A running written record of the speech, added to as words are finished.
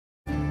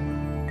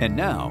And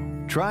now,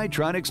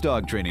 TriTronics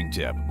dog training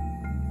tip.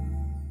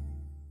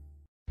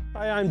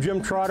 Hi, I'm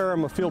Jim Trotter.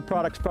 I'm a field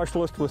product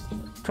specialist with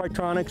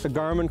TriTronics, a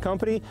Garmin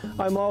company.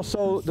 I'm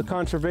also the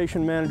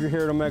conservation manager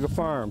here at Omega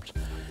Farms.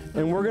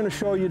 And we're going to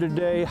show you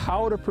today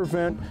how to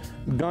prevent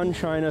gun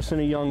shyness in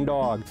a young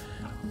dog.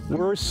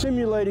 We're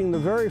simulating the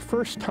very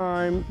first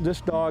time this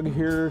dog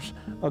hears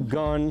a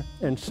gun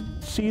and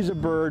sees a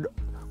bird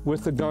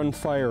with the gun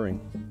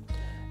firing.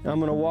 I'm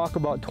going to walk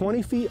about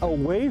 20 feet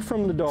away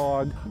from the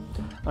dog.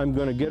 I'm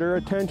going to get her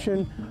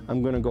attention.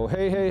 I'm going to go,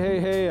 hey, hey, hey,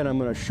 hey, and I'm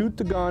going to shoot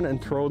the gun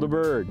and throw the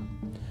bird.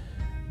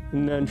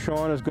 And then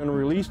Sean is going to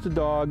release the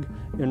dog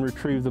and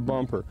retrieve the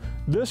bumper.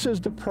 This is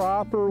the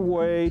proper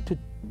way to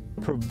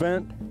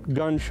prevent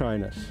gun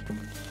shyness.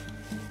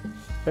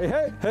 Hey,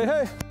 hey, hey,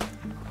 hey.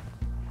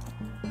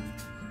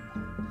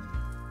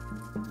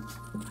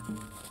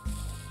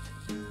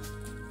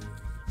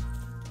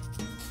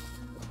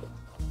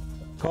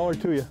 Call her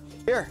to you.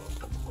 Here,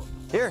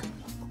 here.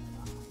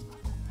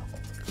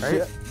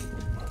 Right.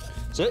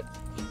 Sit,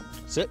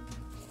 sit.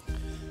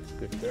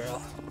 Good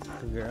girl,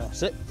 good girl.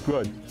 Sit.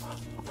 Good.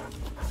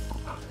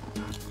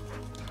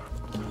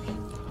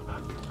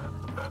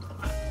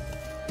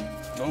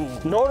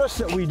 Oh. Notice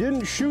that we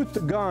didn't shoot the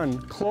gun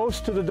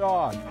close to the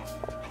dog.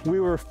 We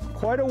were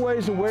quite a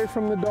ways away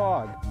from the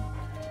dog.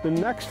 The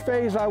next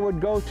phase I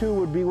would go to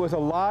would be with a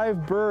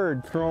live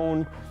bird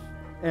thrown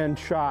and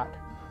shot.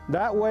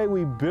 That way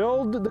we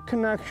build the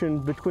connection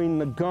between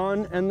the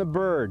gun and the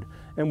bird,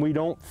 and we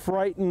don't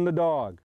frighten the dog.